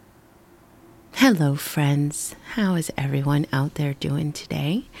Hello, friends. How is everyone out there doing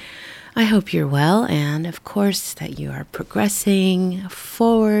today? I hope you're well, and of course, that you are progressing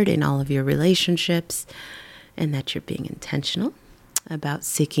forward in all of your relationships, and that you're being intentional about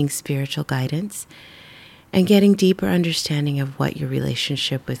seeking spiritual guidance and getting deeper understanding of what your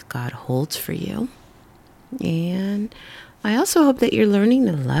relationship with God holds for you. And I also hope that you're learning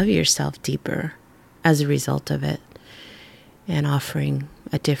to love yourself deeper as a result of it, and offering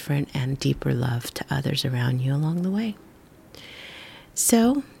a different and deeper love to others around you along the way.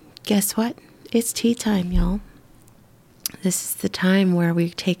 So, guess what? It's tea time, y'all. This is the time where we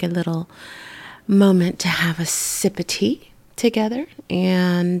take a little moment to have a sip of tea together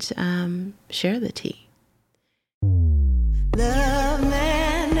and share the tea. Love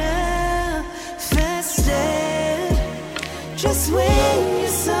manifested just when you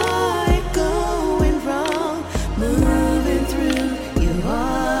saw it going wrong, moving through you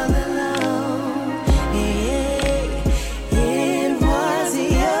all alone. It was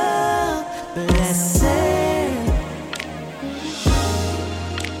your blessing,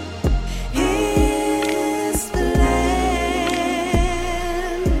 His plan.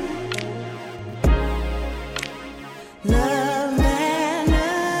 Love manifested.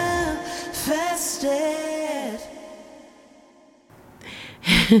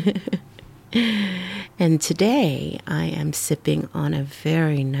 And today I am sipping on a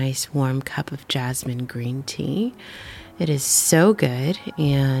very nice warm cup of jasmine green tea. It is so good.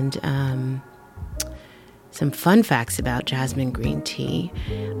 And some fun facts about jasmine green tea.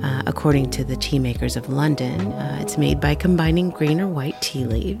 According to the tea makers of London, it's made by combining green or white tea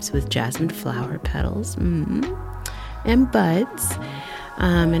leaves with jasmine flower petals and buds.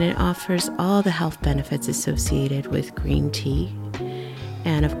 And it offers all the health benefits associated with green tea.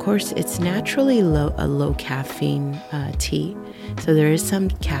 And of course, it's naturally a low caffeine tea. So there is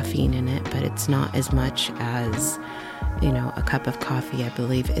some caffeine in it, but it's not as much as, a cup of coffee. I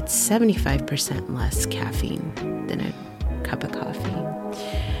believe it's 75% less caffeine than a cup of coffee.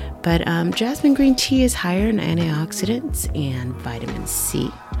 But jasmine green tea is higher in antioxidants and vitamin C.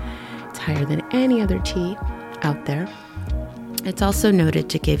 It's higher than any other tea out there. It's also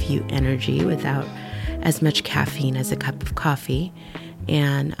noted to give you energy without as much caffeine as a cup of coffee.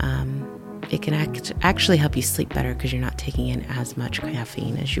 And it can actually help you sleep better because you're not taking in as much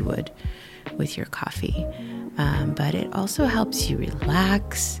caffeine as you would with your coffee. But it also helps you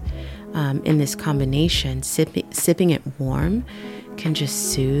relax. In this combination, sipping it warm can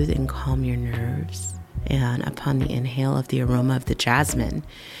just soothe and calm your nerves. And upon the inhale of the aroma of the jasmine,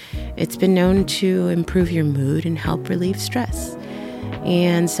 it's been known to improve your mood and help relieve stress.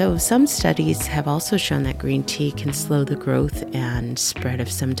 And so some studies have also shown that green tea can slow the growth and spread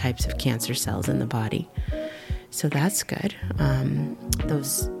of some types of cancer cells in the body. So that's good.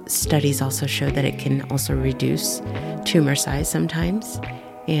 Those studies also show that it can also reduce tumor size sometimes.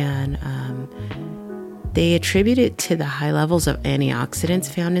 And they attribute it to the high levels of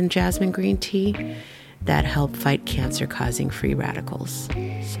antioxidants found in jasmine green tea that help fight cancer-causing free radicals.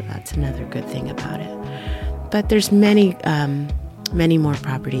 So that's another good thing about it. But there's many more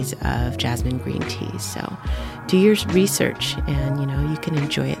properties of jasmine green tea. So do your research, and you can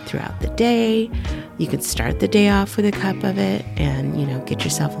enjoy it throughout the day. You can start the day off with a cup of it and get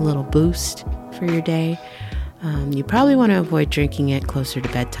yourself a little boost for your day. You probably want to avoid drinking it closer to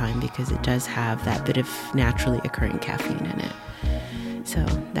bedtime because it does have that bit of naturally occurring caffeine in it. So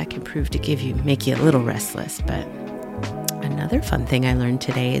that can prove to make you a little restless. But another fun thing I learned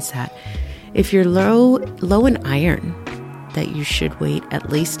today is that if you're low in iron, that you should wait at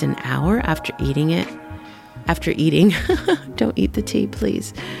least an hour after eating. Don't eat the tea,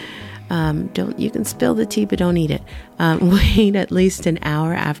 please. You can spill the tea, but don't eat it. Wait at least an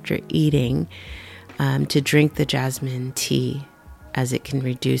hour after eating to drink the jasmine tea, as it can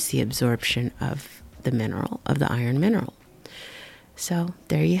reduce the absorption of the iron mineral. So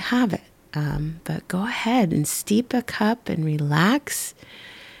there you have it. But go ahead and steep a cup and relax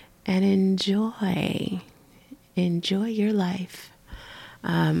and enjoy your life.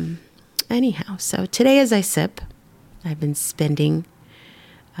 Anyhow, so today as I sip, I've been spending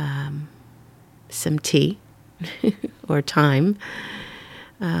some tea or time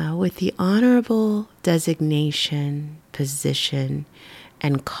with the honorable designation, position,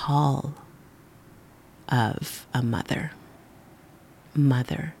 and call of a mother.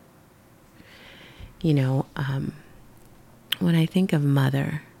 Mother. When I think of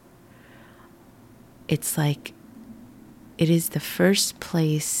mother, it's like it is the first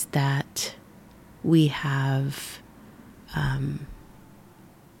place that we have, that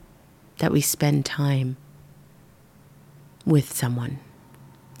we spend time with someone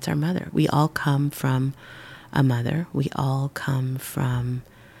It's our mother. We all come from a mother. We all come from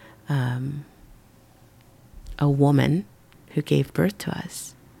a woman who gave birth to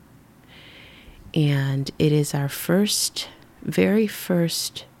us. And it is our very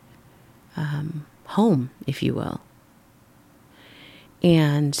first home, if you will.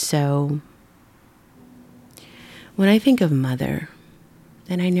 And so when I think of mother,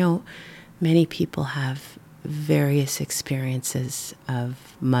 and I know many people have various experiences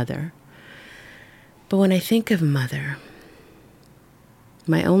of mother, but when I think of mother,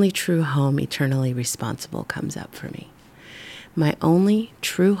 my only true home, eternally responsible, comes up for me. My only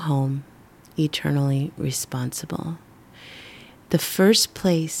true home, eternally responsible. The first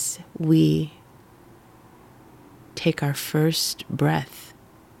place we take our first breath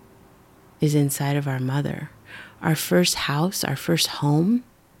is inside of our mother. Our first house, our first home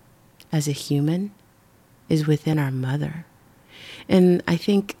as a human is within our mother. And I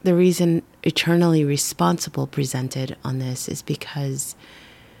think the reason eternally responsible presented on this is because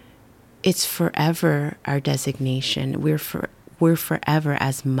it's forever our designation. We're forever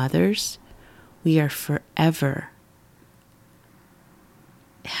as mothers. We are forever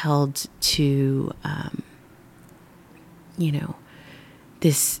held to,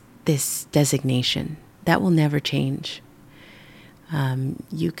 this designation that will never change.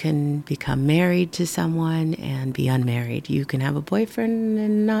 You can become married to someone and be unmarried. You can have a boyfriend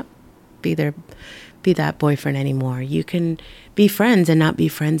and not be that boyfriend anymore. You can be friends and not be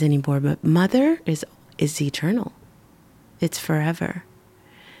friends anymore. But mother is eternal. It's forever.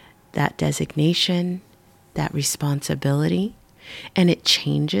 That designation, that responsibility, and it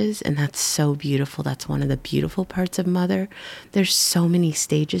changes, and that's so beautiful. That's one of the beautiful parts of mother. There's so many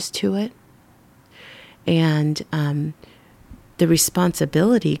stages to it. And the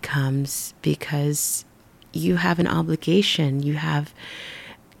responsibility comes because you have an obligation, you have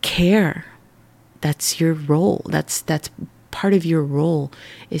care. That's your role. That's part of your role,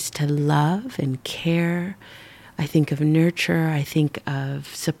 is to love and care. I think of nurture, I think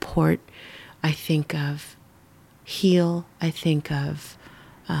of support, I think of heal, I think of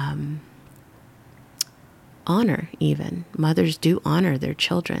honor even. Mothers do honor their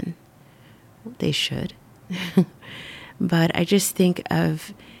children. They should. But I just think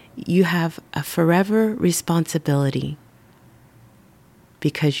of, you have a forever responsibility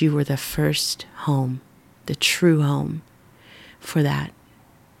because you were the first home, the true home for that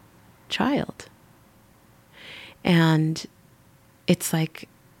child. And it's like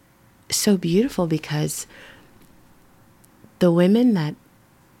so beautiful because the women that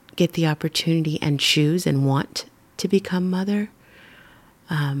get the opportunity and choose and want to become mother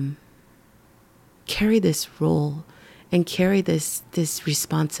carry this role and carry this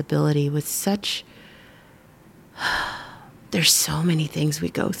responsibility with such, there's so many things we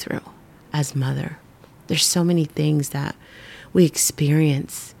go through as mother. There's so many things that we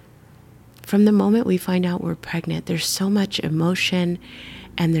experience from the moment we find out we're pregnant. There's so much emotion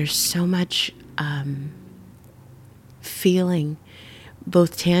and there's so much feeling,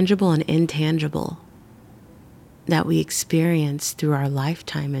 both tangible and intangible, that we experience through our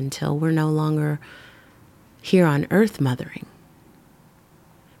lifetime until we're no longer here on earth mothering,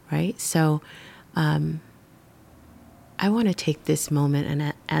 right? So I want to take this moment,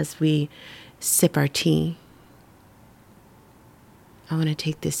 and as we sip our tea, I want to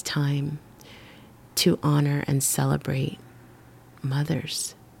take this time to honor and celebrate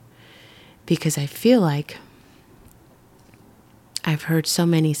mothers, because I feel like I've heard so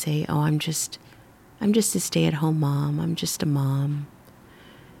many say, oh, I'm just a stay-at-home mom. I'm just a mom.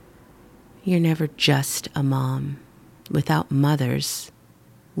 You're never just a mom. Without mothers,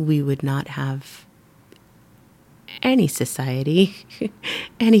 we would not have any society,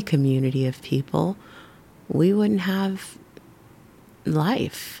 any community of people. We wouldn't have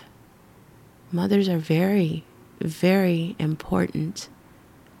life. Mothers are very, very important.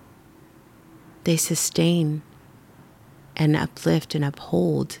 They sustain and uplift and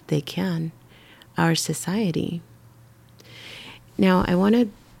uphold, they can, our society. Now, I want to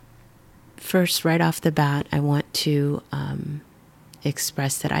first, right off the bat, I want to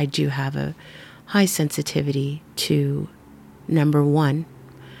express that I do have a high sensitivity to, number one,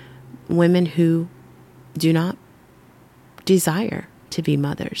 women who do not desire to be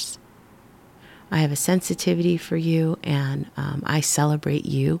mothers. I have a sensitivity for you, and I celebrate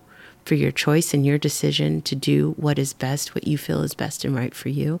you for your choice and your decision to do what is best, what you feel is best and right for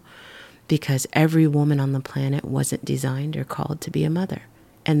you, because every woman on the planet wasn't designed or called to be a mother,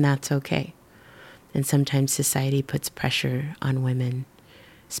 and that's okay. And sometimes society puts pressure on women,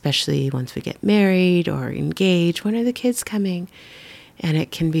 especially once we get married or engaged. When are the kids coming? And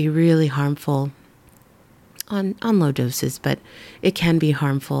it can be really harmful on low doses, but it can be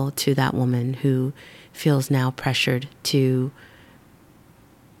harmful to that woman who feels now pressured to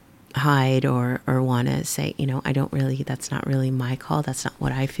hide or want to say, that's not really my call. That's not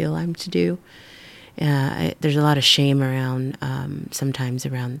what I feel I'm to do. There's a lot of shame around, sometimes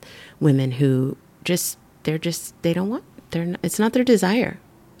around women who they don't want, it's not their desire.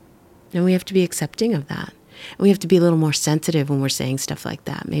 And we have to be accepting of that. And we have to be a little more sensitive when we're saying stuff like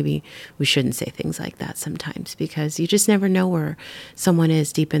that. Maybe we shouldn't say things like that sometimes, because you just never know where someone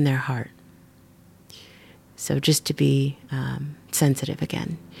is deep in their heart. So just to be sensitive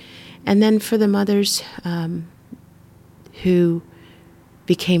again. And then for the mothers who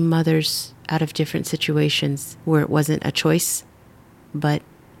became mothers out of different situations where it wasn't a choice, but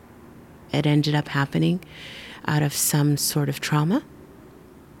it ended up happening out of some sort of trauma,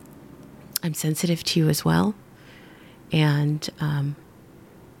 I'm sensitive to you as well. And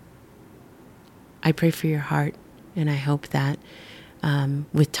I pray for your heart. And I hope that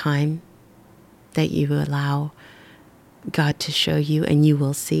with time that you allow God to show you, and you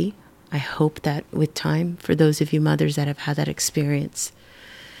will see. I hope that with time, for those of you mothers that have had that experience,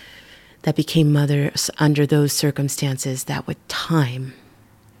 that became mothers under those circumstances, that with time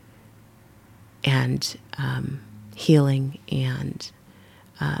and healing and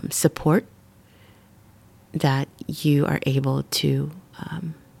support, that you are able to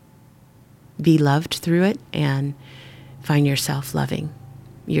be loved through it and find yourself loving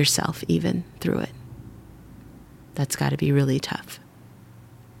yourself even through it. That's got to be really tough.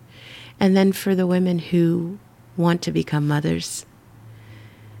 And then for the women who want to become mothers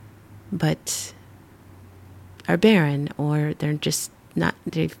but are barren, or they're just not,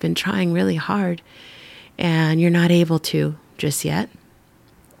 they've been trying really hard and you're not able to just yet,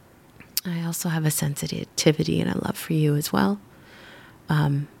 I also have a sensitivity and a love for you as well.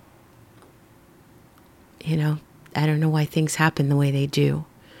 I don't know why things happen the way they do.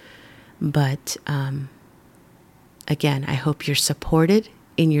 But again, I hope you're supported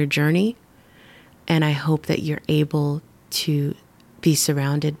in your journey. And I hope that you're able to be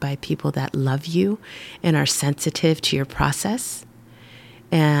surrounded by people that love you and are sensitive to your process.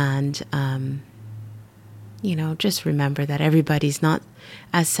 And, just remember that everybody's not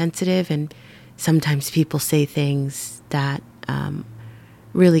as sensitive. And sometimes people say things that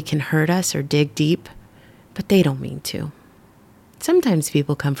really can hurt us or dig deep, but they don't mean to. Sometimes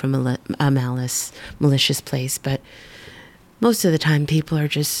people come from a malicious place, but most of the time people are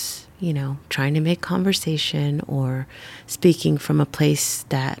just, trying to make conversation or speaking from a place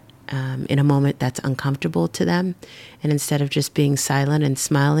that, in a moment that's uncomfortable to them. And instead of just being silent and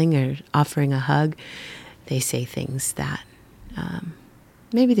smiling or offering a hug, they say things that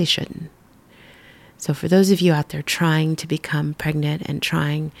maybe they shouldn't. So for those of you out there trying to become pregnant and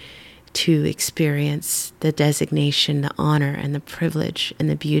trying to experience the designation, the honor, and the privilege and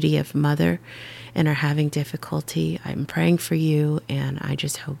the beauty of mother, and are having difficulty, I'm praying for you, and I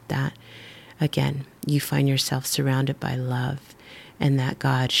just hope that, again, you find yourself surrounded by love, and that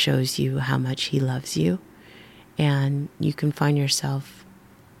God shows you how much He loves you, and you can find yourself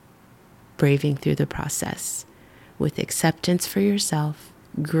braving through the process with acceptance for yourself,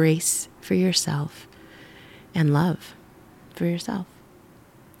 grace for yourself, and love for yourself.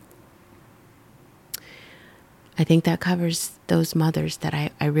 I think that covers those mothers that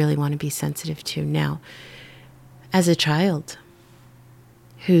I really want to be sensitive to. Now, as a child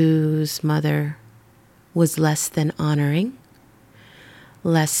whose mother was less than honoring,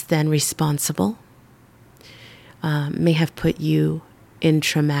 less than responsible, may have put you in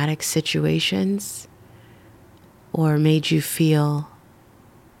traumatic situations or made you feel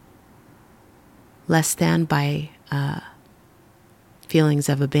less than by feelings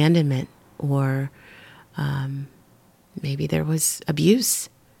of abandonment, or maybe there was abuse.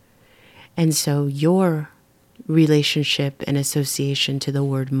 And so your relationship and association to the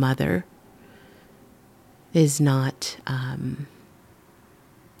word mother is not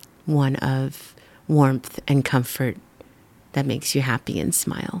one of warmth and comfort that makes you happy and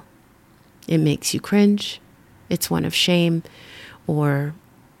smile. It makes you cringe. It's one of shame, or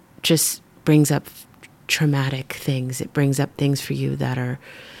just brings up traumatic things. It brings up things for you that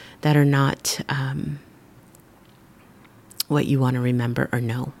are not what you want to remember or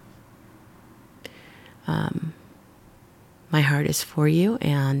know. My heart is for you,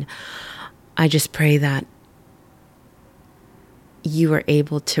 and I just pray that you are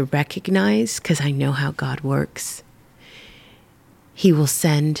able to recognize, because I know how God works. He will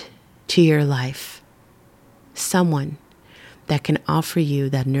send to your life someone that can offer you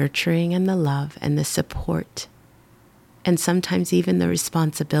the nurturing and the love and the support and sometimes even the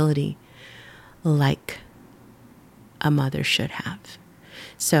responsibility like a mother should have.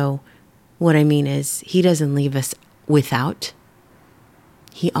 So what I mean is, he doesn't leave us without.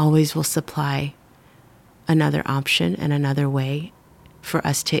 He always will supply another option and another way for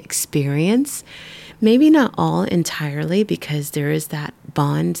us to experience. Maybe not all entirely, because there is that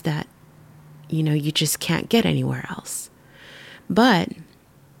bond that, you just can't get anywhere else. But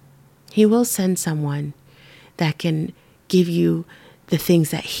he will send someone that can give you the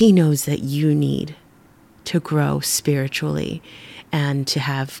things that he knows that you need to grow spiritually and to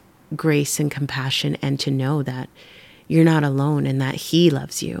have grace and compassion, and to know that you're not alone and that he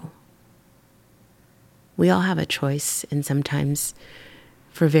loves you. We all have a choice, and sometimes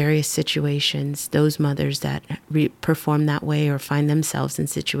for various situations, those mothers that perform that way or find themselves in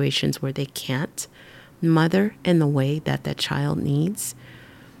situations where they can't mother in the way that the child needs,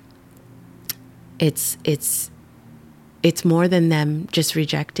 it's more than them just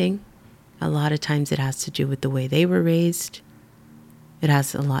rejecting. A lot of times it has to do with the way they were raised. It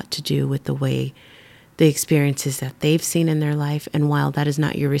has a lot to do with the experiences that they've seen in their life. And while that is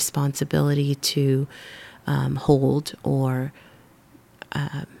not your responsibility to hold or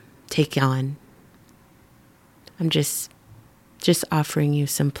take on, I'm just offering you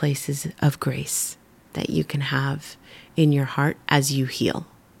some places of grace that you can have in your heart as you heal,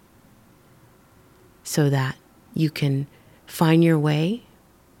 so that you can find your way,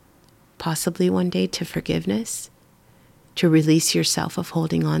 possibly one day, to forgiveness, to release yourself of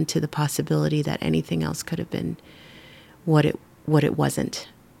holding on to the possibility that anything else could have been what it wasn't.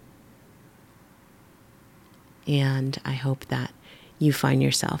 And I hope that you find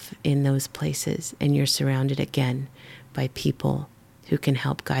yourself in those places, and you're surrounded again by people who can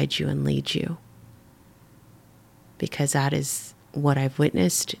help guide you and lead you. Because that is what I've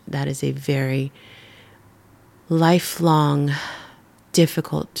witnessed. That is a very lifelong,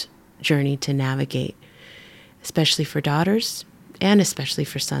 difficult journey to navigate, especially for daughters and especially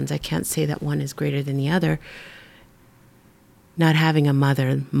for sons. I can't say that one is greater than the other. Not having a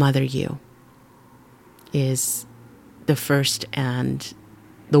mother you is the first and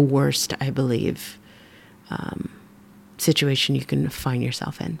the worst, I believe, situation you can find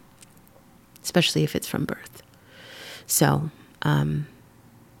yourself in, especially if it's from birth. So,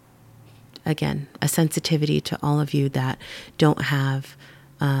 again, a sensitivity to all of you that don't have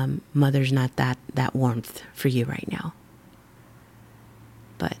mothers, not that warmth for you right now.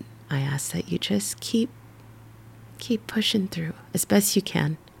 But I ask that you just keep pushing through as best you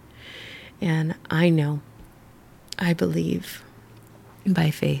can. And I believe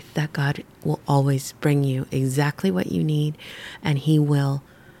by faith that God will always bring you exactly what you need, and he will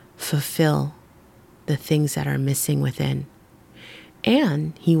fulfill the things that are missing within.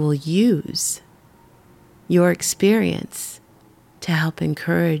 And he will use your experience to help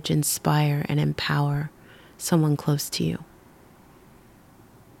encourage, inspire, and empower someone close to you.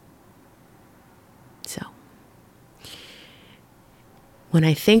 So, when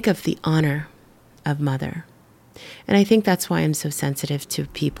I think of the honor of mother, and I think that's why I'm so sensitive to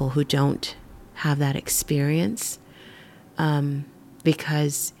people who don't have that experience,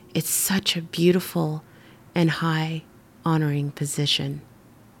 because it's such a beautiful and high honoring position,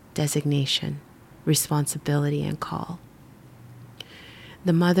 designation, responsibility, and call.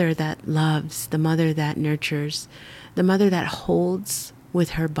 The mother that loves, the mother that nurtures, the mother that holds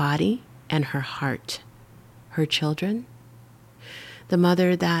with her body and her heart her children, the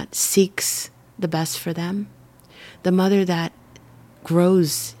mother that seeks the best for them, the mother that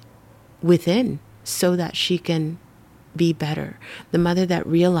grows within so that she can be better, the mother that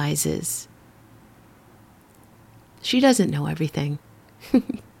realizes she doesn't know everything.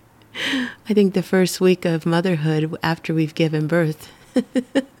 I think the first week of motherhood after we've given birth,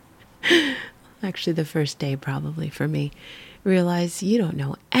 actually the first day probably for me, realize you don't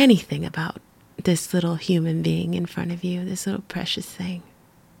know anything about this little human being in front of you, this little precious thing.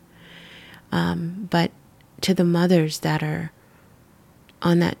 But to the mothers that are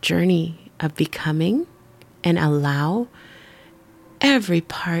on that journey of becoming, and allow every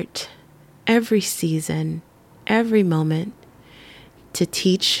part, every season, every moment to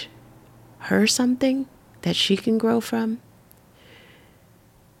teach her something that she can grow from.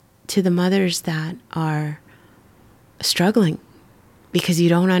 To the mothers that are struggling because you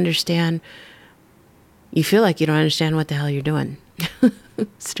don't understand, you feel like you don't understand what the hell you're doing.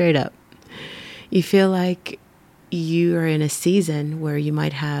 Straight up. You feel like you are in a season where you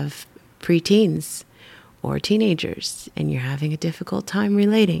might have preteens or teenagers and you're having a difficult time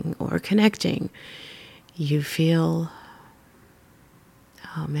relating or connecting. You feel,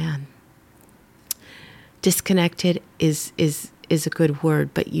 oh man, disconnected is a good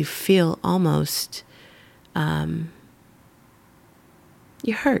word, but you feel almost, you're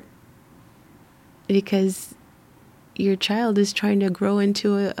hurt because your child is trying to grow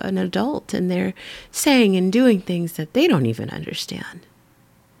into an adult, and they're saying and doing things that they don't even understand.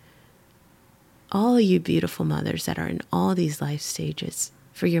 All you beautiful mothers that are in all these life stages,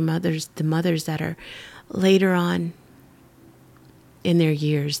 for your mothers, the mothers that are later on in their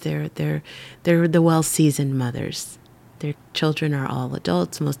years, they're the well-seasoned mothers. Their children are all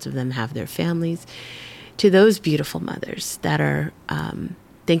adults. Most of them have their families. To those beautiful mothers that are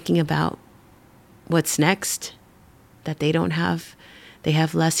thinking about what's next, that they don't have, they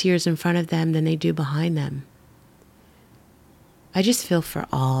have less years in front of them than they do behind them. I just feel for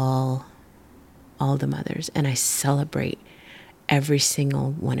all the mothers, and I celebrate every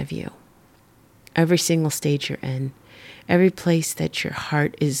single one of you. Every single stage you're in, every place that your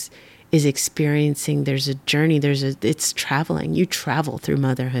heart is experiencing, there's a journey, it's traveling. You travel through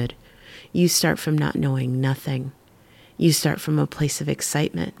motherhood. You start from not knowing nothing. You start from a place of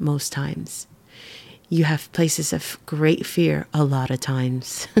excitement most times. You have places of great fear a lot of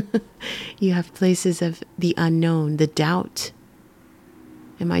times. You have places of the unknown, the doubt.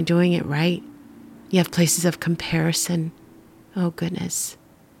 Am I doing it right? You have places of comparison. Oh, goodness.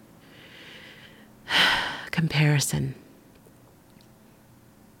 Comparison.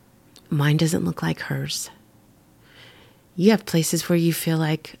 Mine doesn't look like hers. You have places where you feel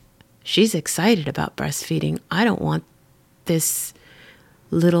like she's excited about breastfeeding. I don't want this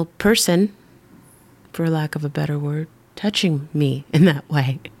little person, for lack of a better word, touching me in that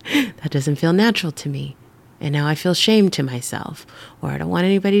way. That doesn't feel natural to me. And now I feel shame to myself, or I don't want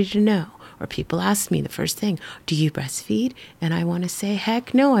anybody to know. Or people ask me the first thing, do you breastfeed? And I want to say,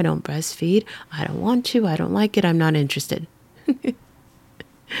 heck no, I don't breastfeed. I don't want to. I don't like it. I'm not interested.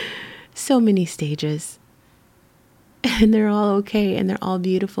 So many stages. And they're all okay. And they're all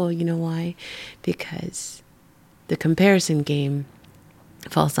beautiful. You know why? Because the comparison game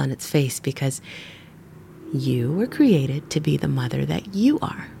falls on its face, because you were created to be the mother that you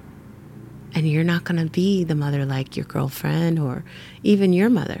are. And you're not going to be the mother like your girlfriend or even your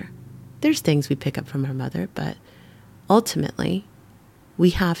mother. There's things we pick up from our mother, but ultimately, we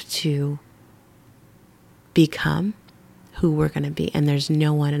have to become who we're going to be. And there's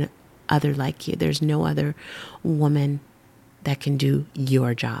no one other like you. There's no other woman that can do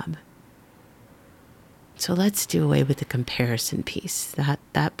your job. So let's do away with the comparison piece.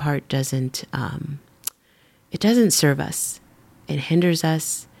 That part doesn't, it doesn't serve us. It hinders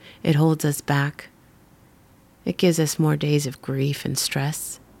us. It holds us back. It gives us more days of grief and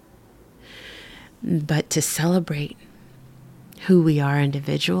stress. But to celebrate who we are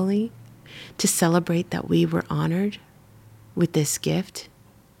individually, to celebrate that we were honored with this gift.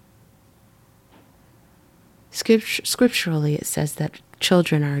 Scripturally, it says that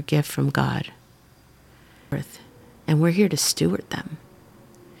children are a gift from God. And we're here to steward them.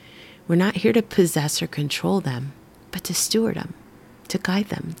 We're not here to possess or control them, but to steward them, to guide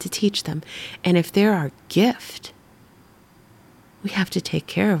them, to teach them. And if they're our gift, we have to take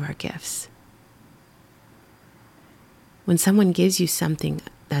care of our gifts. When someone gives you something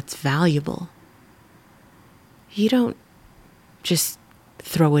that's valuable, you don't just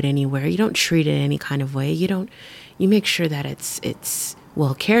throw it anywhere. You don't treat it any kind of way. You make sure that it's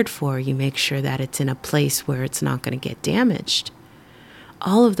well cared for. You make sure that it's in a place where it's not going to get damaged.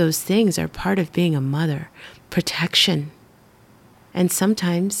 All of those things are part of being a mother. Protection. And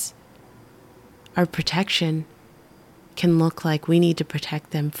sometimes our protection can look like we need to protect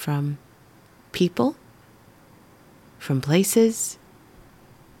them from people, from places,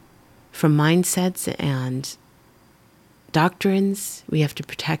 from mindsets and doctrines. We have to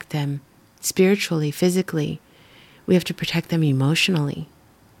protect them spiritually, physically. We have to protect them emotionally.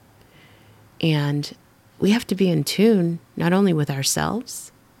 And we have to be in tune not only with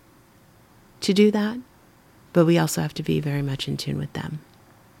ourselves to do that, but we also have to be very much in tune with them.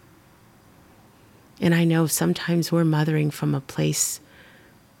 And I know sometimes we're mothering from a place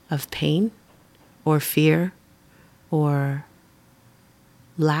of pain or fear or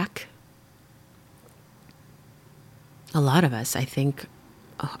lack. A lot of us, I think,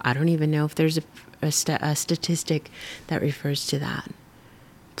 I don't even know if there's a statistic that refers to that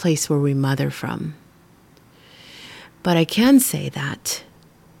place where we mother from. But I can say that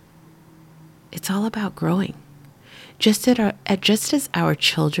it's all about growing. Just as our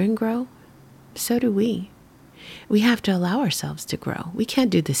children grow, so do we. We have to allow ourselves to grow. We can't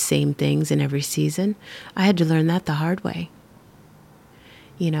do the same things in every season. I had to learn that the hard way.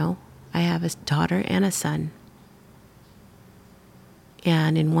 You know, I have a daughter and a son.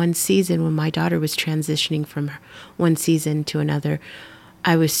 And in one season, when my daughter was transitioning from one season to another,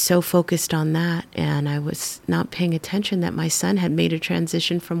 I was so focused on that, and I was not paying attention that my son had made a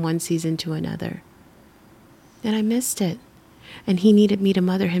transition from one season to another. And I missed it. And he needed me to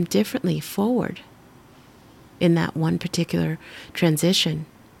mother him differently forward in that one particular transition.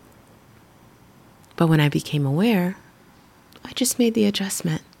 But when I became aware, I just made the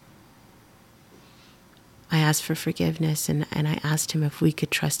adjustment. I asked for forgiveness, and I asked him if we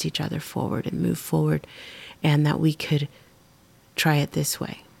could trust each other forward and move forward, and that we could try it this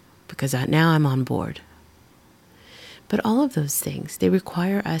way, because now I'm on board. But all of those things, they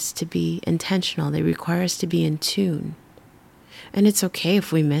require us to be intentional. They require us to be in tune. And it's okay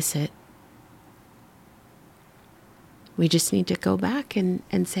if we miss it. We just need to go back and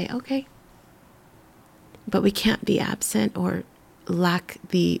say, okay. But we can't be absent or lack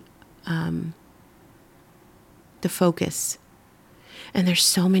the focus. And there's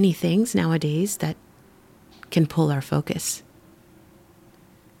so many things nowadays that can pull our focus,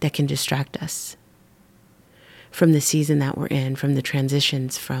 that can distract us from the season that we're in, from the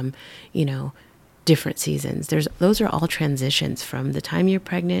transitions from, different seasons. Those are all transitions from the time you're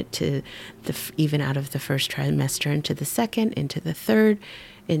pregnant to even out of the first trimester into the second, into the third,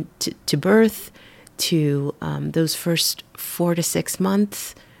 to birth, to those first 4 to 6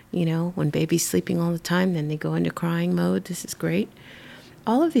 months, when baby's sleeping all the time, then they go into crying mode. This is great.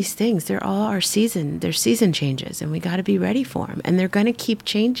 All of these things, they're all our season. They're season changes, and we got to be ready for them. And they're going to keep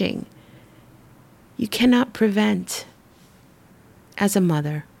changing. You cannot prevent, as a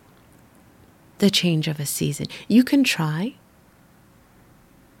mother, the change of a season. You can try,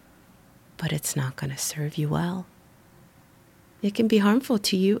 but it's not going to serve you well. It can be harmful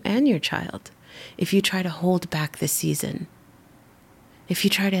to you and your child if you try to hold back the season. If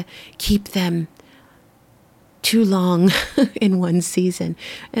you try to keep them too long in one season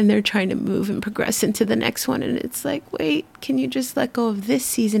and they're trying to move and progress into the next one, and it's like, wait, can you just let go of this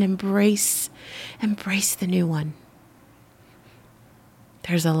season, embrace the new one?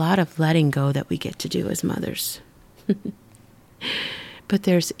 There's a lot of letting go that we get to do as mothers. But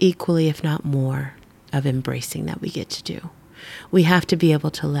there's equally, if not more, of embracing that we get to do. We have to be able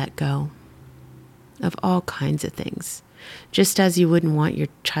to let go of all kinds of things. Just as you wouldn't want your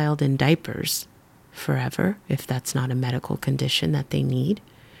child in diapers forever, if that's not a medical condition that they need,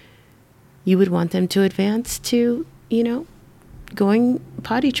 you would want them to advance to, going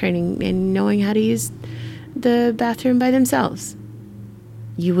potty training and knowing how to use the bathroom by themselves.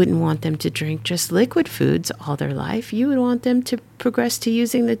 You wouldn't want them to drink just liquid foods all their life. You would want them to progress to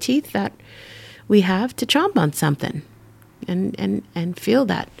using the teeth that we have to chomp on something and feel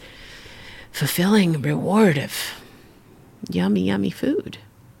that fulfilling reward of yummy, yummy food.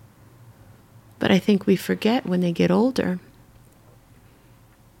 But I think we forget when they get older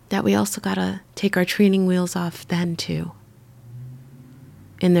that we also got to take our training wheels off then too.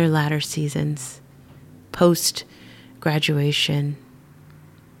 In their latter seasons, post-graduation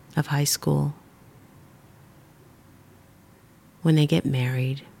of high school, when they get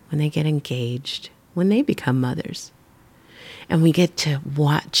married, when they get engaged, when they become mothers. And we get to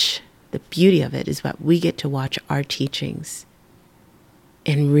watch, the beauty of it is what we get to watch our teachings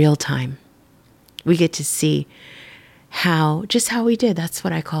in real time. We get to see how we did. That's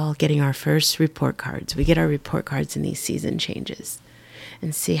what I call getting our first report cards. We get our report cards in these season changes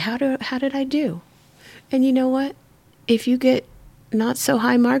and see how did I do? And you know what? If you get not so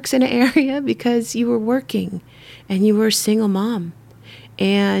high marks in an area because you were working and you were a single mom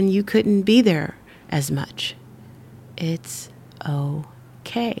and you couldn't be there as much, it's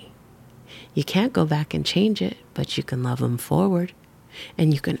okay. You can't go back and change it, but you can love them forward.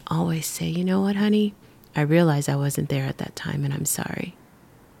 And you can always say, you know what, honey? I realize I wasn't there at that time and I'm sorry.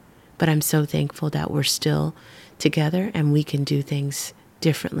 But I'm so thankful that we're still together and we can do things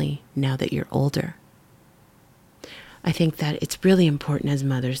differently now that you're older. I think that it's really important as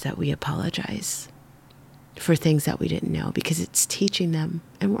mothers that we apologize for things that we didn't know, because it's teaching them,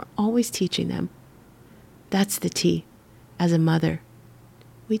 and we're always teaching them. That's the T. As a mother,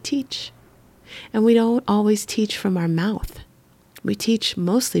 we teach. And we don't always teach from our mouth. We teach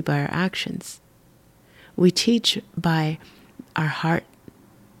mostly by our actions. We teach by our heart,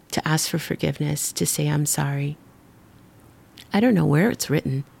 to ask for forgiveness, to say, I'm sorry. I don't know where it's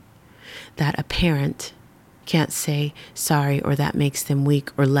written that a parent can't say sorry, or that makes them weak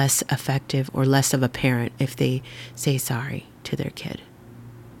or less effective or less of a parent if they say sorry to their kid.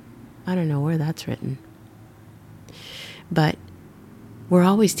 I don't know where that's written. But we're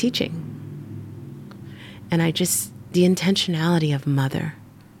always teaching. And the intentionality of mother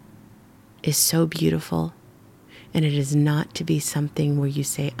is so beautiful. And it is not to be something where you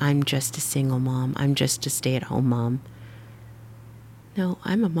say, I'm just a single mom. I'm just a stay-at-home mom. No,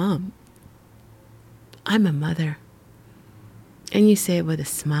 I'm a mom. I'm a mother. And you say it with a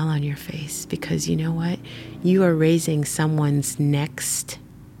smile on your face because you know what? You are raising someone's next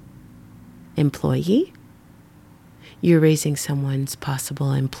employee. You're raising someone's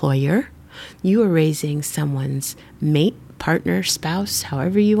possible employer. You are raising someone's mate, partner, spouse,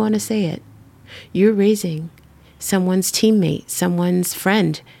 however you want to say it. You're raising someone's teammate, someone's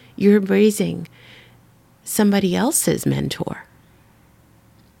friend. You're raising somebody else's mentor.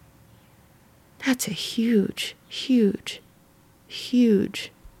 That's a huge, huge,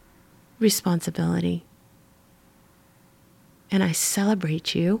 huge responsibility. And I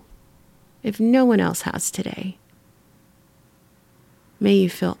celebrate you if no one else has today. May you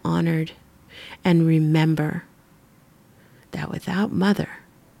feel honored and remember that without Mother,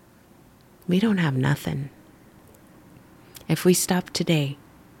 we don't have nothing. If we stopped today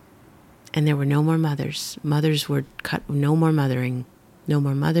and there were no more mothers, mothers were cut, no more mothering, no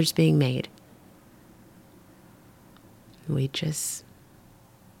more mothers being made, that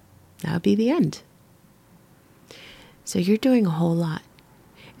would be the end. So you're doing a whole lot.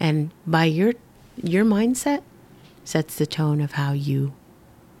 And by your mindset sets the tone of how you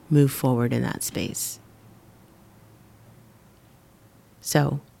move forward in that space.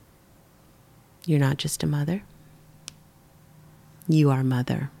 So you're not just a mother. You are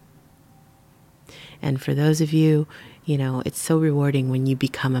Mother. And for those of you, it's so rewarding when you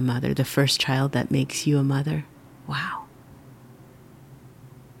become a mother, the first child that makes you a mother. Wow.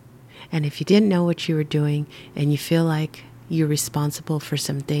 And if you didn't know what you were doing and you feel like you're responsible for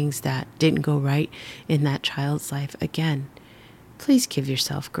some things that didn't go right in that child's life, again, please give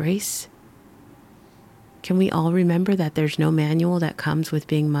yourself grace. Can we all remember that there's no manual that comes with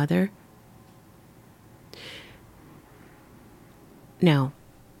being mother? Now,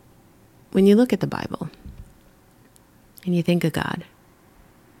 when you look at the Bible and you think of God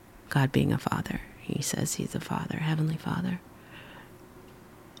being a father, he says he's a father, Heavenly Father,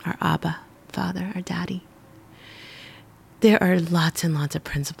 our Abba Father, our Daddy. There are lots and lots of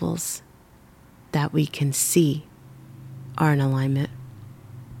principles that we can see are in alignment.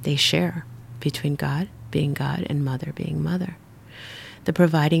 They share between God being God and Mother being Mother. The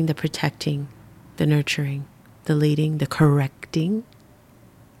providing, the protecting, the nurturing, the leading, the correcting.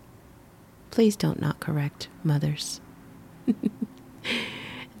 Please don't not correct mothers.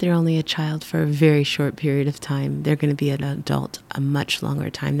 They're only a child for a very short period of time. They're going to be an adult a much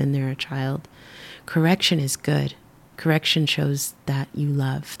longer time than they're a child. Correction is good. Correction shows that you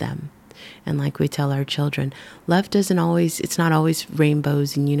love them. And like we tell our children, love it's not always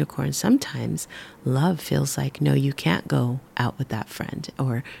rainbows and unicorns. Sometimes love feels like, no, you can't go out with that friend,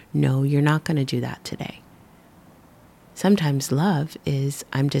 or no, you're not going to do that today. Sometimes love is,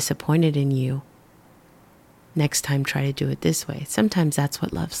 I'm disappointed in you. Next time, try to do it this way. Sometimes that's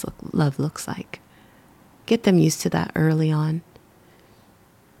what love looks like. Get them used to that early on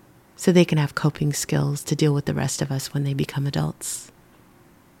so they can have coping skills to deal with the rest of us when they become adults.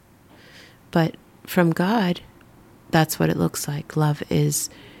 But from God, that's what it looks like. Love is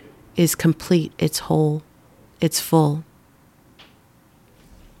complete, it's whole, it's full.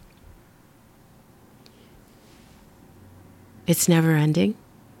 It's never ending.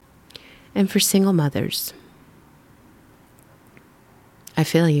 And for single mothers, I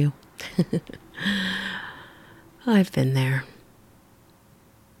feel you. I've been there.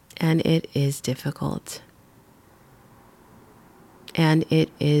 And it is difficult. And it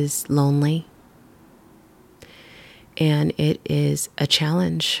is lonely. And it is a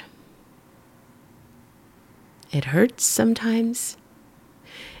challenge. It hurts sometimes.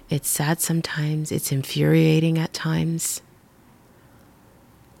 It's sad sometimes. It's infuriating at times.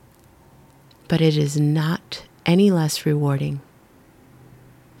 But it is not any less rewarding.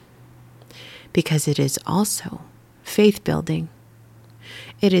 Because it is also faith building.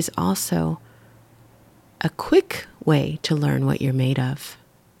 It is also a quick way to learn what you're made of.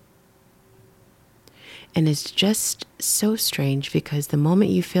 And it's just so strange because the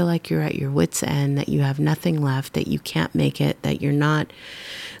moment you feel like you're at your wit's end, that you have nothing left, that you can't make it, that you're not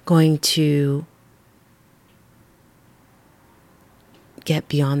going to get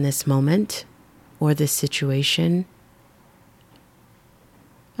beyond this moment or this situation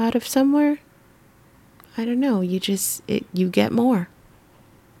out of somewhere, I don't know, you get more.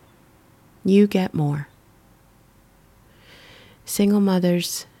 You get more. Single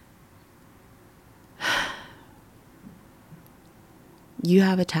mothers, you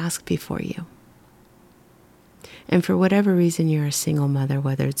have a task before you. And for whatever reason you're a single mother,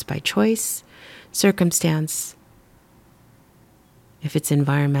 whether it's by choice, circumstance, if it's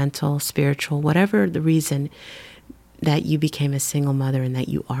environmental, spiritual, whatever the reason that you became a single mother and that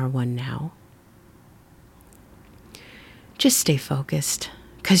you are one now, just stay focused,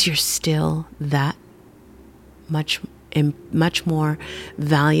 because you're still that much more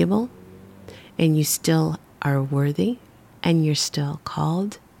valuable, and you still are worthy, and you're still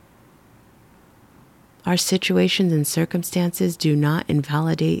called. Our situations and circumstances do not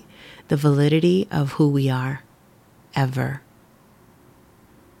invalidate the validity of who we are, ever.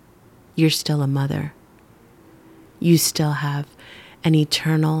 You're still a mother. You still have an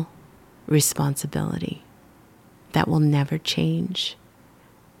eternal responsibility that will never change.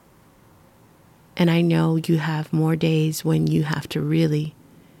 And I know you have more days when you have to really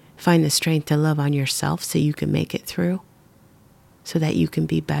find the strength to love on yourself so you can make it through, so that you can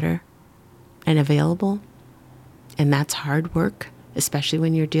be better and available. And that's hard work, especially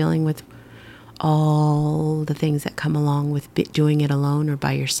when you're dealing with all the things that come along with doing it alone or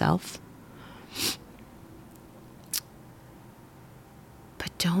by yourself.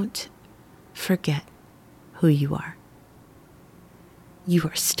 But don't forget who you are. You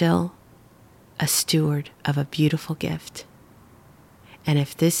are still a steward of a beautiful gift. And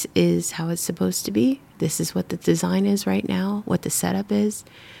if this is how it's supposed to be, this is what the design is right now, what the setup is,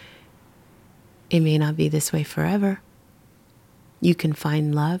 it may not be this way forever. You can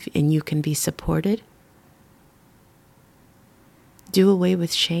find love and you can be supported. Do away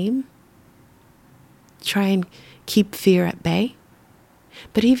with shame. Try and keep fear at bay.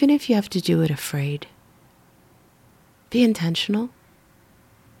 But even if you have to do it afraid, be intentional.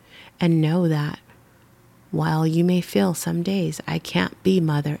 And know that while you may feel some days, I can't be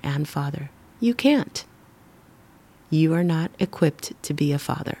mother and father, you can't. You are not equipped to be a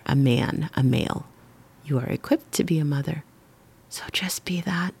father, a man, a male. You are equipped to be a mother. So just be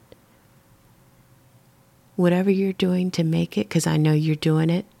that. Whatever you're doing to make it, because I know you're doing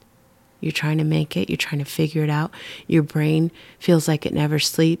it. You're trying to make it. You're trying to figure it out. Your brain feels like it never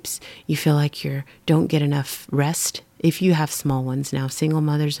sleeps. You feel like you don't get enough rest. If you have small ones now, single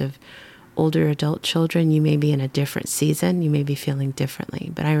mothers of older adult children, you may be in a different season. You may be feeling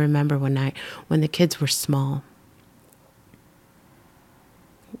differently. But I remember when the kids were small,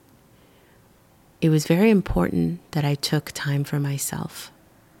 it was very important that I took time for myself.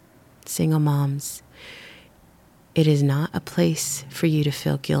 Single moms, it is not a place for you to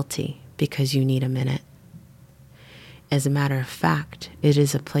feel guilty because you need a minute. As a matter of fact, it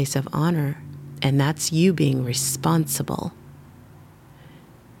is a place of honor, and that's you being responsible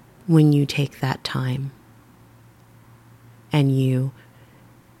when you take that time and you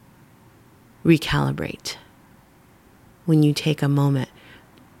recalibrate. When you take a moment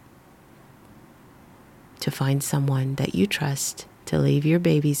to find someone that you trust to leave your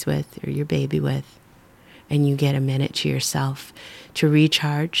babies with or your baby with, and you get a minute to yourself to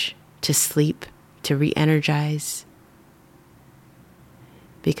recharge, to sleep, to re-energize.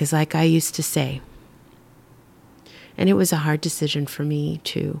 Because like I used to say, and it was a hard decision for me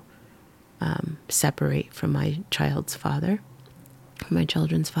to separate from my children's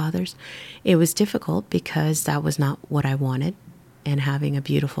fathers. It was difficult because that was not what I wanted. And having a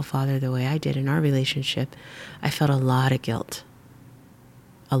beautiful father the way I did in our relationship, I felt a lot of guilt.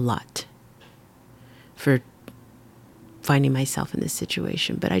 A lot. For finding myself in this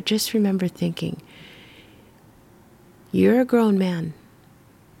situation. But I just remember thinking, you're a grown man.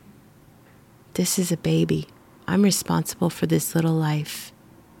 This is a baby. I'm responsible for this little life.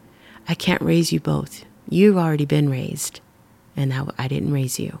 I can't raise you both. You've already been raised. And I didn't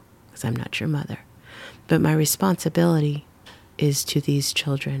raise you because I'm not your mother. But my responsibility is to these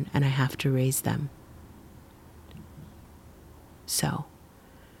children, and I have to raise them. So,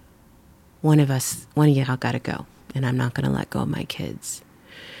 one of y'all gotta go, and I'm not gonna let go of my kids.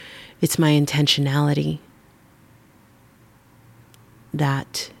 It's my intentionality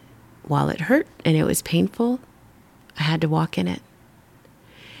that while it hurt and it was painful, I had to walk in it.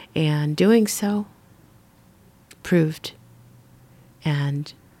 And doing so proved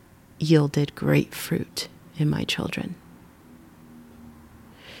and yielded great fruit in my children.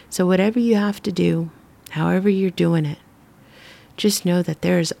 So whatever you have to do, however you're doing it, just know that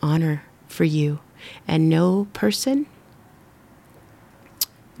there is honor for you. And no person,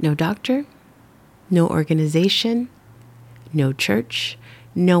 no doctor, no organization, no church,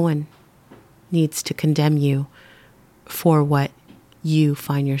 no one needs to condemn you for what you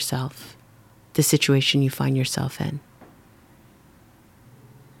find yourself, the situation you find yourself in.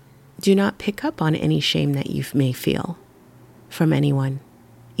 Do not pick up on any shame that you may feel from anyone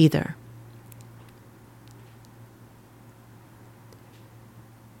either.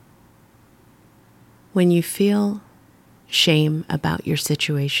 When you feel shame about your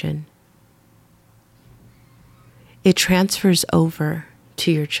situation, it transfers over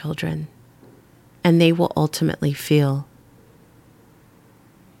to your children, and they will ultimately feel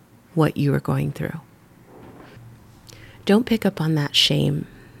what you are going through. Don't pick up on that shame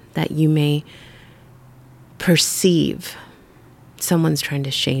that you may perceive someone's trying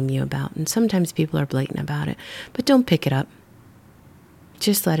to shame you about. And sometimes people are blatant about it, but don't pick it up.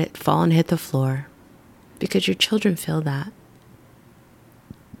 Just let it fall and hit the floor, because your children feel that.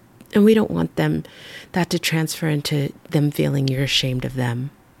 And we don't want that to transfer into them feeling you're ashamed of them,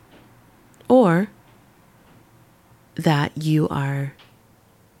 or that you are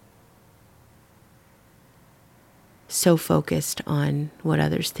so focused on what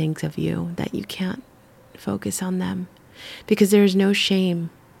others think of you that you can't focus on them. Because there is no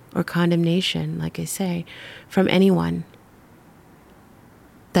shame or condemnation, like I say, from anyone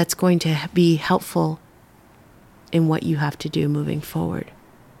that's going to be helpful in what you have to do moving forward.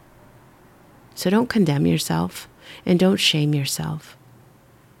 So don't condemn yourself and don't shame yourself.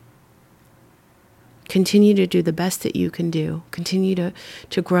 Continue to do the best that you can do. Continue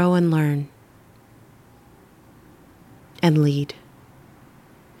to grow and learn and lead,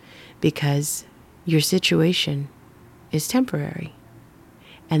 because your situation is temporary.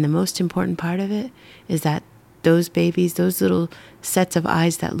 And the most important part of it is that those babies, those little sets of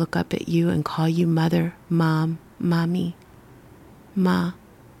eyes that look up at you and call you mother, mom, mommy, ma,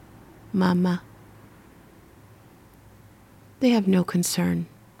 mama, they have no concern.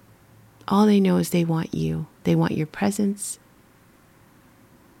 All they know is they want you. They want your presence.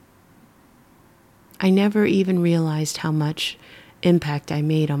 I never even realized how much impact I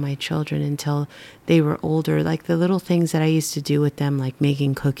made on my children until they were older. Like the little things that I used to do with them, like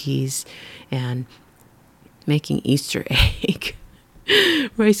making cookies and making Easter egg,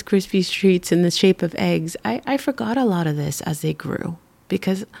 Rice Krispie treats in the shape of eggs. I forgot a lot of this as they grew,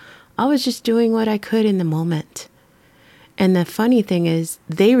 because I was just doing what I could in the moment. And the funny thing is,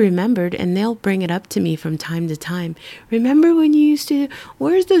 they remembered, and they'll bring it up to me from time to time. Remember when you used to,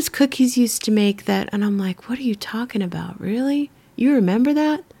 where's those cookies you used to make that? And I'm like, what are you talking about? Really? You remember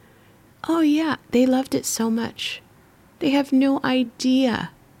that? Oh yeah, they loved it so much. They have no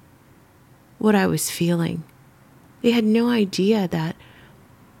idea what I was feeling. They had no idea that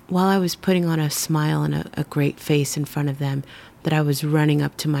while I was putting on a smile and a great face in front of them, that I was running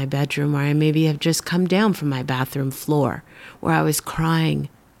up to my bedroom, or I maybe have just come down from my bathroom floor, where I was crying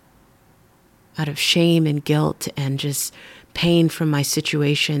out of shame and guilt and just pain from my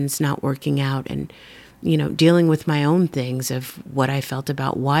situations not working out, and, dealing with my own things of what I felt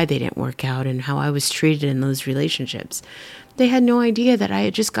about why they didn't work out and how I was treated in those relationships. They had no idea that I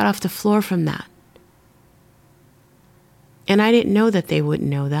had just got off the floor from that. And I didn't know that they wouldn't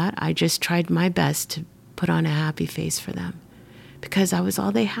know that. I just tried my best to put on a happy face for them, because I was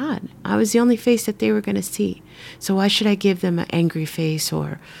all they had. I was the only face that they were going to see. So why should I give them an angry face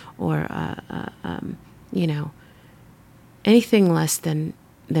or anything less than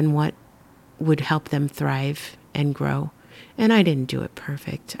what would help them thrive and grow? And I didn't do it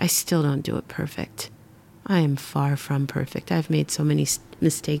perfect. I still don't do it perfect. I am far from perfect. I've made so many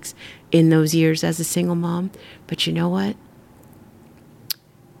mistakes in those years as a single mom. But you know what?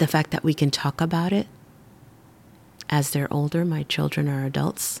 The fact that we can talk about it as they're older, my children are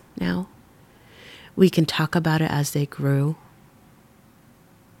adults now, we can talk about it as they grew.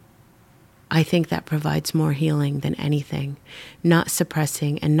 I think that provides more healing than anything. Not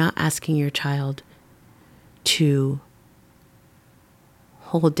suppressing and not asking your child to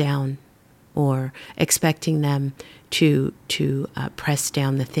hold down, or expecting them to press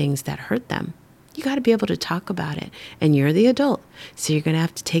down the things that hurt them. You got to be able to talk about it. And you're the adult, so you're going to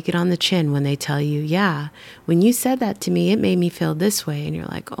have to take it on the chin when they tell you, yeah, when you said that to me, it made me feel this way. And you're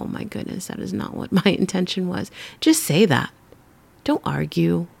like, oh my goodness, that is not what my intention was. Just say that. Don't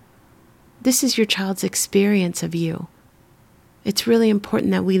argue. This is your child's experience of you. It's really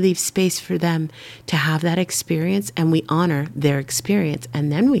important that we leave space for them to have that experience, and we honor their experience.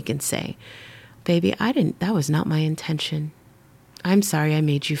 And then we can say, baby, that was not my intention. I'm sorry I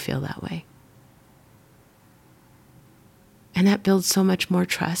made you feel that way. And that builds so much more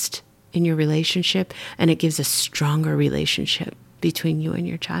trust in your relationship, and it gives a stronger relationship between you and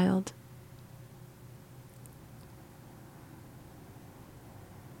your child.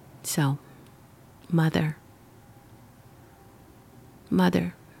 So, mother,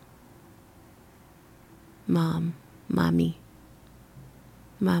 mom, mommy,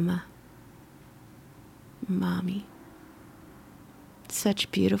 mama, mommy. Such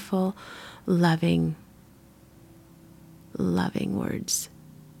beautiful, loving words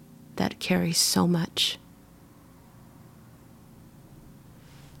that carry so much.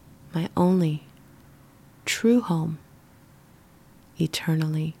 my only true home,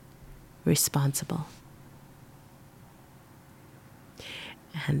 eternally responsible.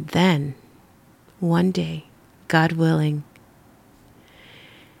 And then, one day, God willing,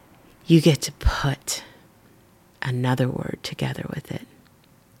 you get to put another word together with it.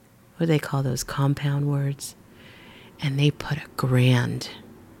 What do they call those compound words? And they put a grand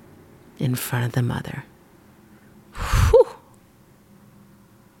in front of the mother. Whew.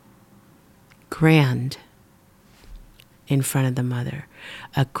 Grand in front of the mother.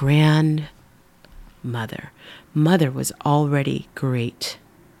 A grand mother. Mother was already great.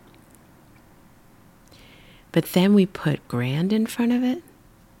 But then we put grand in front of it.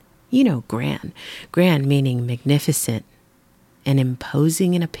 You know, grand. Grand meaning magnificent and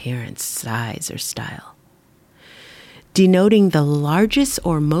imposing in appearance, size, or style. Denoting the largest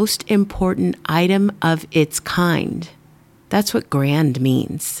or most important item of its kind. That's what grand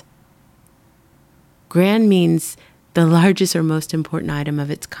means. Grand means the largest or most important item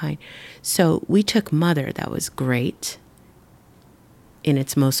of its kind. So we took mother, that was great, in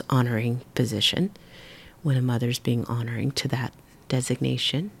its most honoring position, when a mother's being honoring to that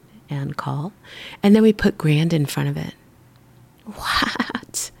designation and call. And then we put grand in front of it.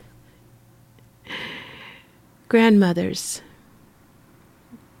 What? Grandmothers.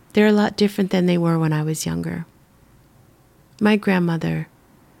 They're a lot different than they were when I was younger. My grandmother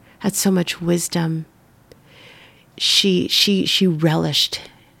had so much wisdom. She relished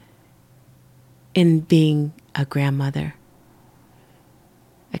in being a grandmother.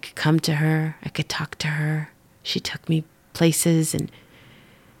 I could come to her. I could talk to her. She took me places and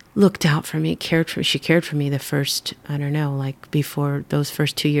looked out for me, she cared for me the first, before those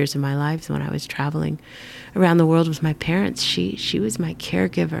first 2 years of my life when I was traveling around the world with my parents. She was my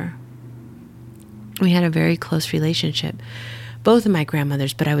caregiver. We had a very close relationship, both of my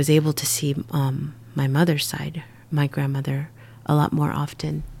grandmothers, but I was able to see my mother's side, my grandmother, a lot more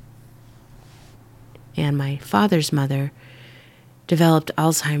often. And my father's mother developed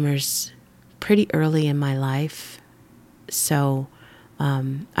Alzheimer's pretty early in my life, so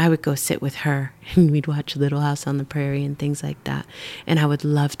I would go sit with her and we'd watch Little House on the Prairie and things like that. And I would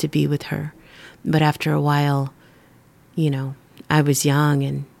love to be with her. But after a while, I was young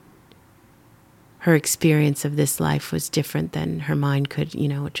and her experience of this life was different than her mind could,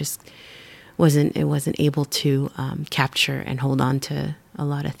 it just wasn't able to capture and hold on to a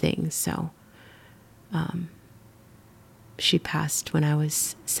lot of things. So she passed when I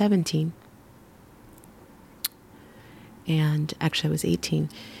was 17. And actually I was 18,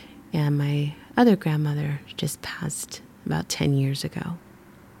 and my other grandmother just passed about 10 years ago.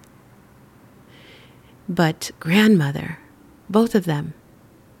 But grandmother, both of them,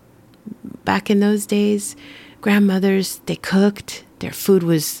 back in those days, grandmothers, they cooked, their food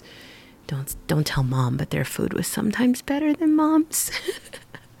was, don't tell mom, but their food was sometimes better than mom's.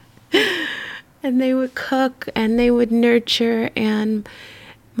 And they would cook and they would nurture, and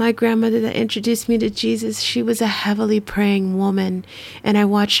my grandmother that introduced me to Jesus, she was a heavily praying woman, and I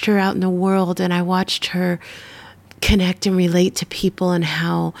watched her out in the world, and I watched her connect and relate to people, and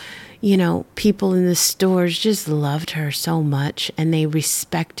how, people in the stores just loved her so much, and they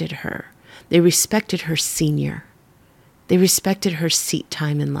respected her. They respected her senior. They respected her seat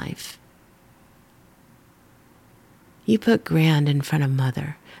time in life. You put grand in front of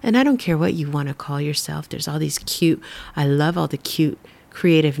mother, and I don't care what you want to call yourself. There's all these I love all the cute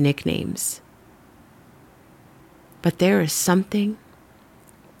creative nicknames. But there is something,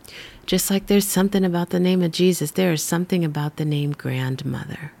 just like there's something about the name of Jesus, there is something about the name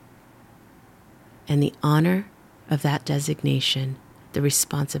grandmother. And the honor of that designation, the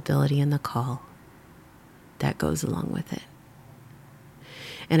responsibility and the call that goes along with it.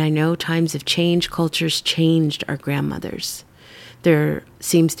 And I know times have changed, cultures changed our grandmothers. There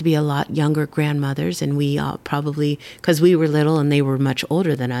seems to be a lot younger grandmothers, and we probably, because we were little and they were much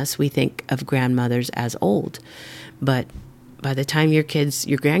older than us, we think of grandmothers as old. But by the time your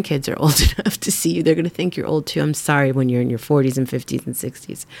grandkids are old enough to see you, they're going to think you're old too. I'm sorry when you're in your 40s and 50s and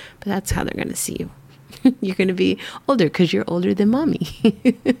 60s, but that's how they're going to see you. You're going to be older because you're older than mommy.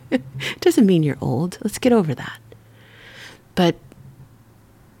 Doesn't mean you're old. Let's get over that. But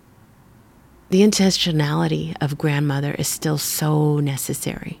the intentionality of grandmother is still so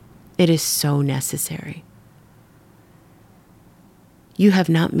necessary. It is so necessary. You have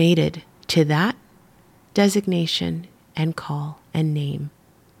not made it to that designation and call and name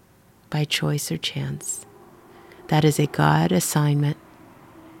by choice or chance. That is a God assignment,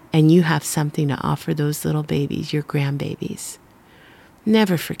 and you have something to offer those little babies, your grandbabies.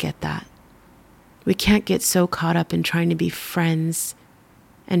 Never forget that. We can't get so caught up in trying to be friends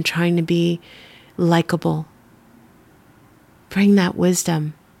and trying to be likable. Bring that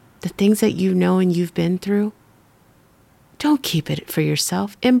wisdom, the things that you know and you've been through. Don't keep it for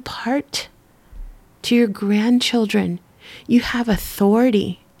yourself. Impart to your grandchildren. You have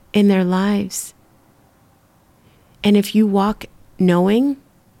authority in their lives. And if you walk knowing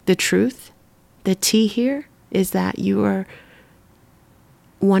the truth, the T here is that you are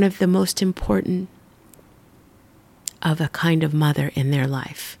one of the most important of a kind of mother in their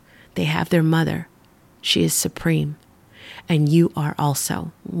life. They have their mother. She is supreme. And you are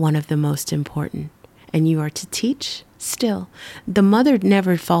also one of the most important. And you are to teach still. The mother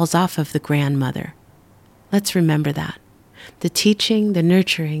never falls off of the grandmother. Let's remember that. The teaching, the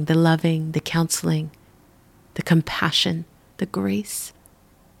nurturing, the loving, the counseling, the compassion, the grace,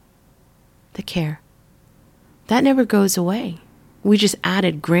 the care. That never goes away. We just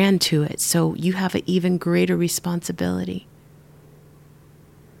added grand to it, so you have an even greater responsibility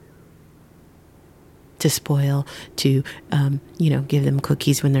to spoil, to, give them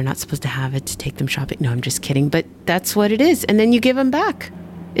cookies when they're not supposed to have it, to take them shopping. No, I'm just kidding, but that's what it is. And then you give them back.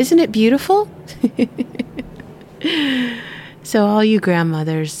 Isn't it beautiful? So all you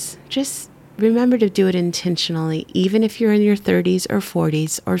grandmothers, just remember to do it intentionally, even if you're in your 30s or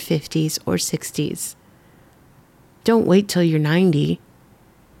 40s or 50s or 60s. Don't wait till you're 90,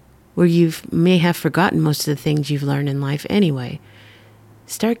 where you may have forgotten most of the things you've learned in life anyway.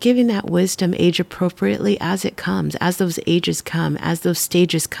 Start giving that wisdom age appropriately as it comes, as those ages come, as those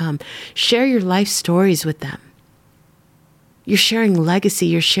stages come. Share your life stories with them. You're sharing legacy.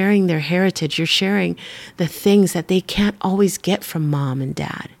 You're sharing their heritage. You're sharing the things that they can't always get from mom and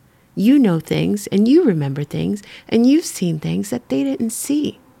dad. You know things and you remember things and you've seen things that they didn't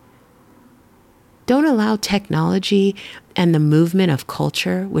see. Don't allow technology and the movement of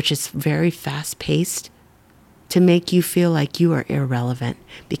culture, which is very fast-paced, to make you feel like you are irrelevant,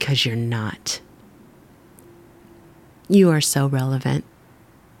 because you're not. You are so relevant.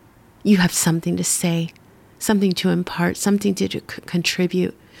 You have something to say, something to impart, something to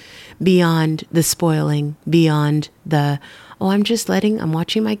contribute beyond the spoiling, beyond the, I'm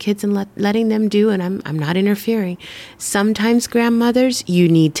watching my kids and letting them do, and I'm not interfering. Sometimes, grandmothers, you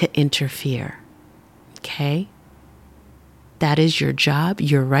need to interfere. Okay? That is your job,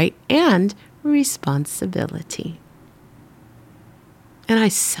 your right, and responsibility. And I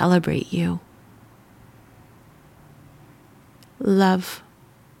celebrate you. Love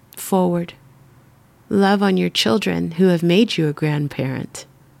forward. Love on your children who have made you a grandparent.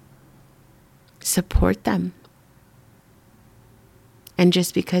 Support them. And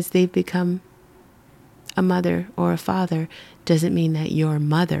just because they've become a mother or a father doesn't mean that your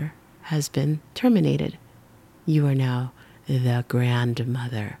mother has been terminated. You are now the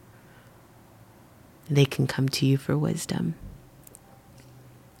grandmother. They can come to you for wisdom.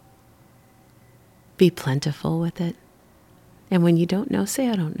 Be plentiful with it. And when you don't know, say,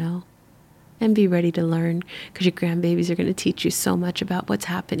 I don't know. And be ready to learn, because your grandbabies are going to teach you so much about what's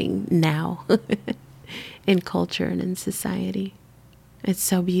happening now in culture and in society. It's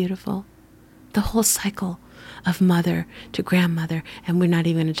so beautiful. The whole cycle of mother to grandmother. And we're not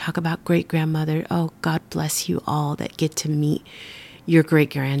even going to talk about great-grandmother. Oh, God bless you all that get to meet your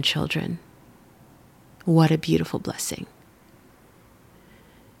great-grandchildren. What a beautiful blessing.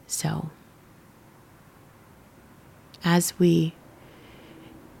 So, as we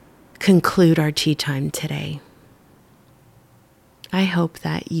conclude our tea time today, I hope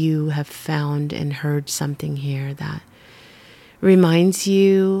that you have found and heard something here that reminds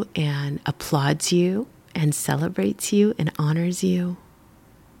you and applauds you and celebrates you and honors you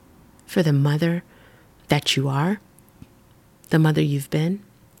for the mother that you are, the mother you've been,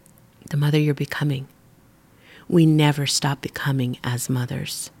 the mother you're becoming. We never stop becoming as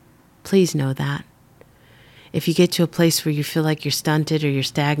mothers. Please know that. If you get to a place where you feel like you're stunted or you're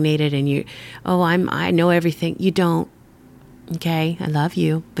stagnated and I know everything, you don't. Okay, I love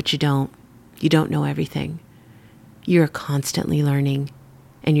you, but you don't. You don't know everything. You're constantly learning,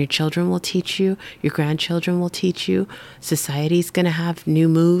 and your children will teach you. Your grandchildren will teach you. Society's going to have new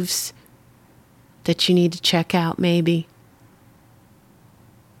moves that you need to check out maybe.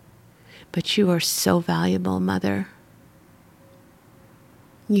 But you are so valuable, mother.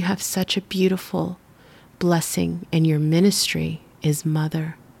 You have such a beautiful blessing, and your ministry is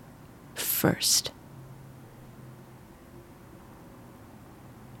mother first.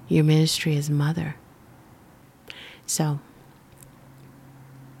 Your ministry is mother. So,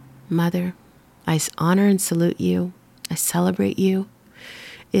 mother, I honor and salute you. I celebrate you.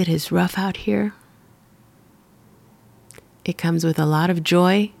 It is rough out here. It comes with a lot of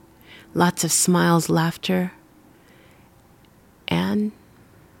joy, lots of smiles, laughter, and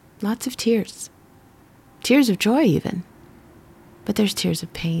Lots of tears. Tears of joy even. But there's tears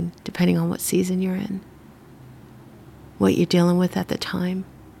of pain, depending on what season you're in, what you're dealing with at the time.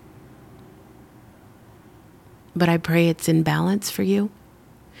 But I pray it's in balance for you.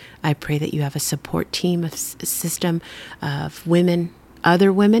 I pray that you have a support team, a system of women,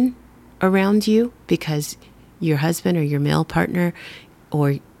 other women around you, because your husband or your male partner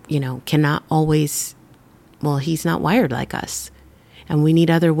or, cannot always, he's not wired like us. And we need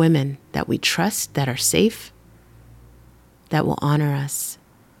other women that we trust, that are safe, that will honor us.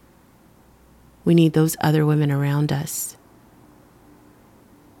 We need those other women around us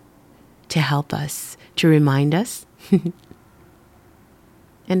to help us, to remind us,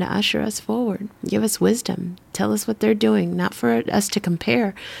 and to usher us forward. Give us wisdom. Tell us what they're doing, not for us to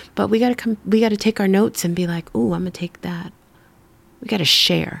compare, but we got to take our notes and be like, "Ooh, I'm going to take that." We got to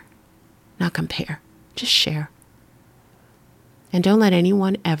share, not compare. Just share. And don't let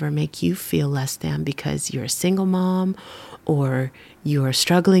anyone ever make you feel less than because you're a single mom or you're a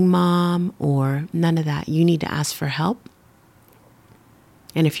struggling mom or none of that. You need to ask for help.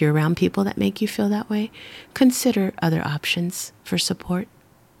 And if you're around people that make you feel that way, consider other options for support.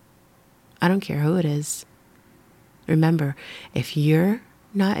 I don't care who it is. Remember, if you're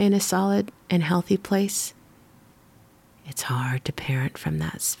not in a solid and healthy place, it's hard to parent from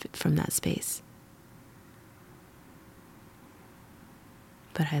that space.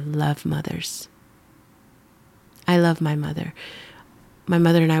 But I love mothers. I love my mother. My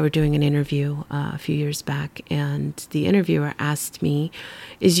mother and I were doing an interview a few years back, and the interviewer asked me,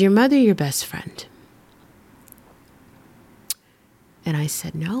 "Is your mother your best friend?" And I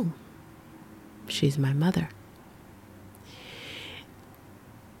said, "No, she's my mother."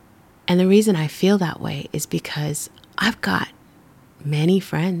 And the reason I feel that way is because I've got many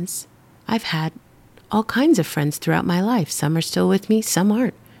friends. I've had all kinds of friends throughout my life. Some are still with me, some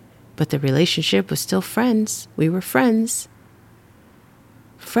aren't. But the relationship was still friends. We were friends.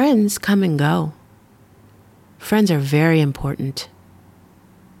 Friends come and go. Friends are very important.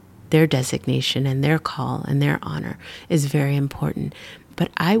 Their designation and their call and their honor is very important.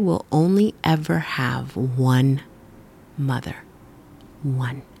 But I will only ever have one mother.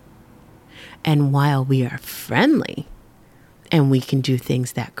 One. And while we are friendly and we can do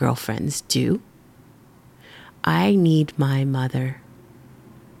things that girlfriends do, I need my mother.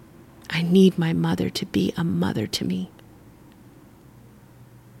 I need my mother to be a mother to me.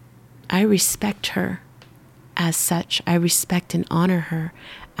 I respect her as such. I respect and honor her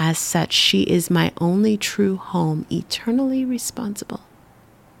as such. She is my only true home, eternally responsible.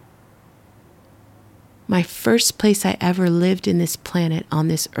 My first place I ever lived in this planet, on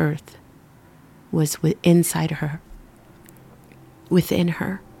this earth, was inside her, within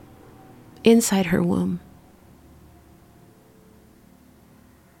her, inside her womb.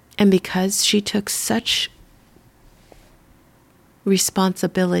 And because she took such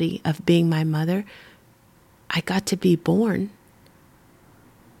responsibility of being my mother, I got to be born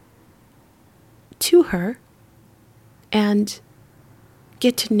to her and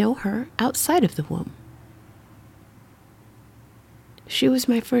get to know her outside of the womb. She was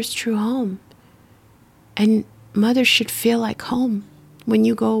my first true home. And mothers should feel like home. When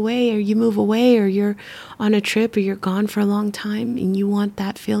you go away or you move away or you're on a trip or you're gone for a long time and you want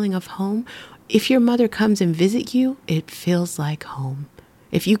that feeling of home, if your mother comes and visit you, it feels like home.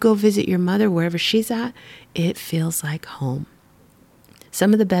 If you go visit your mother wherever she's at, it feels like home.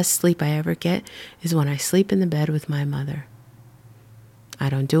 Some of the best sleep I ever get is when I sleep in the bed with my mother. I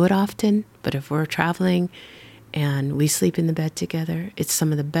don't do it often, but if we're traveling and we sleep in the bed together, it's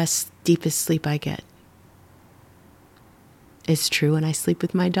some of the best, deepest sleep I get. It's true when I sleep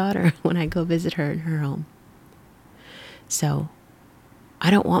with my daughter when I go visit her in her home. So I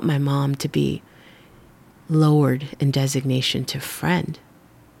don't want my mom to be lowered in designation to friend.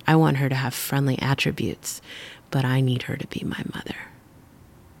 I want her to have friendly attributes, but I need her to be my mother.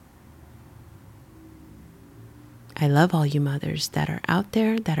 I love all you mothers that are out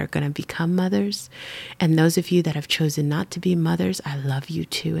there that are going to become mothers. And those of you that have chosen not to be mothers, I love you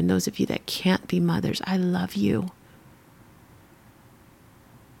too. And those of you that can't be mothers, I love you.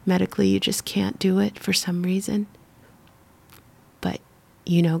 Medically, you just can't do it for some reason. But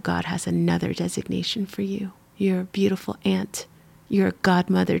God has another designation for you. You're a beautiful aunt. You're a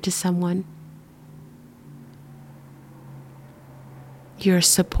godmother to someone. You're a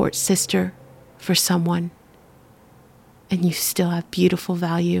support sister for someone. And you still have beautiful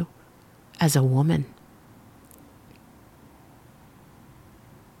value as a woman.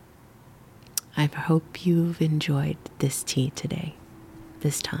 I hope you've enjoyed this tea today.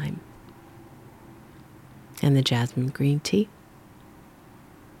 This time, and the jasmine green tea.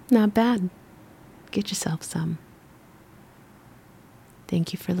 Not bad. Get yourself some.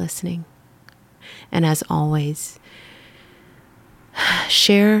 Thank you for listening. And as always,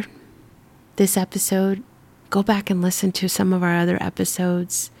 share this episode. Go back and listen to some of our other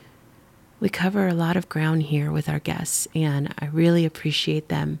episodes. We cover a lot of ground here with our guests, and I really appreciate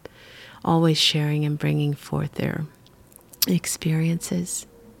them always sharing and bringing forth their experiences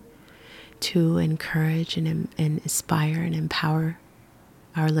to encourage and inspire and empower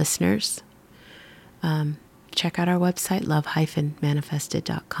our listeners. Check out our website,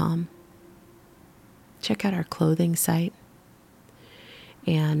 love-manifested.com. Check out our clothing site.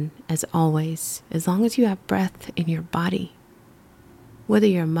 And as always, as long as you have breath in your body, whether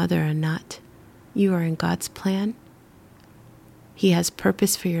you're a mother or not, you are in God's plan. He has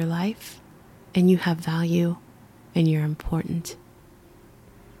purpose for your life, and you have value, and you're important.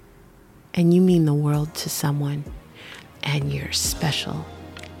 And you mean the world to someone, and you're special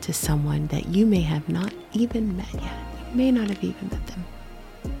to someone that you may have not even met yet. You may not have even met them.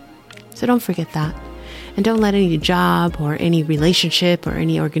 So don't forget that. And don't let any job or any relationship or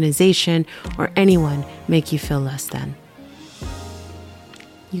any organization or anyone make you feel less than.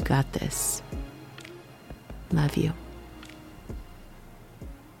 You got this. Love you.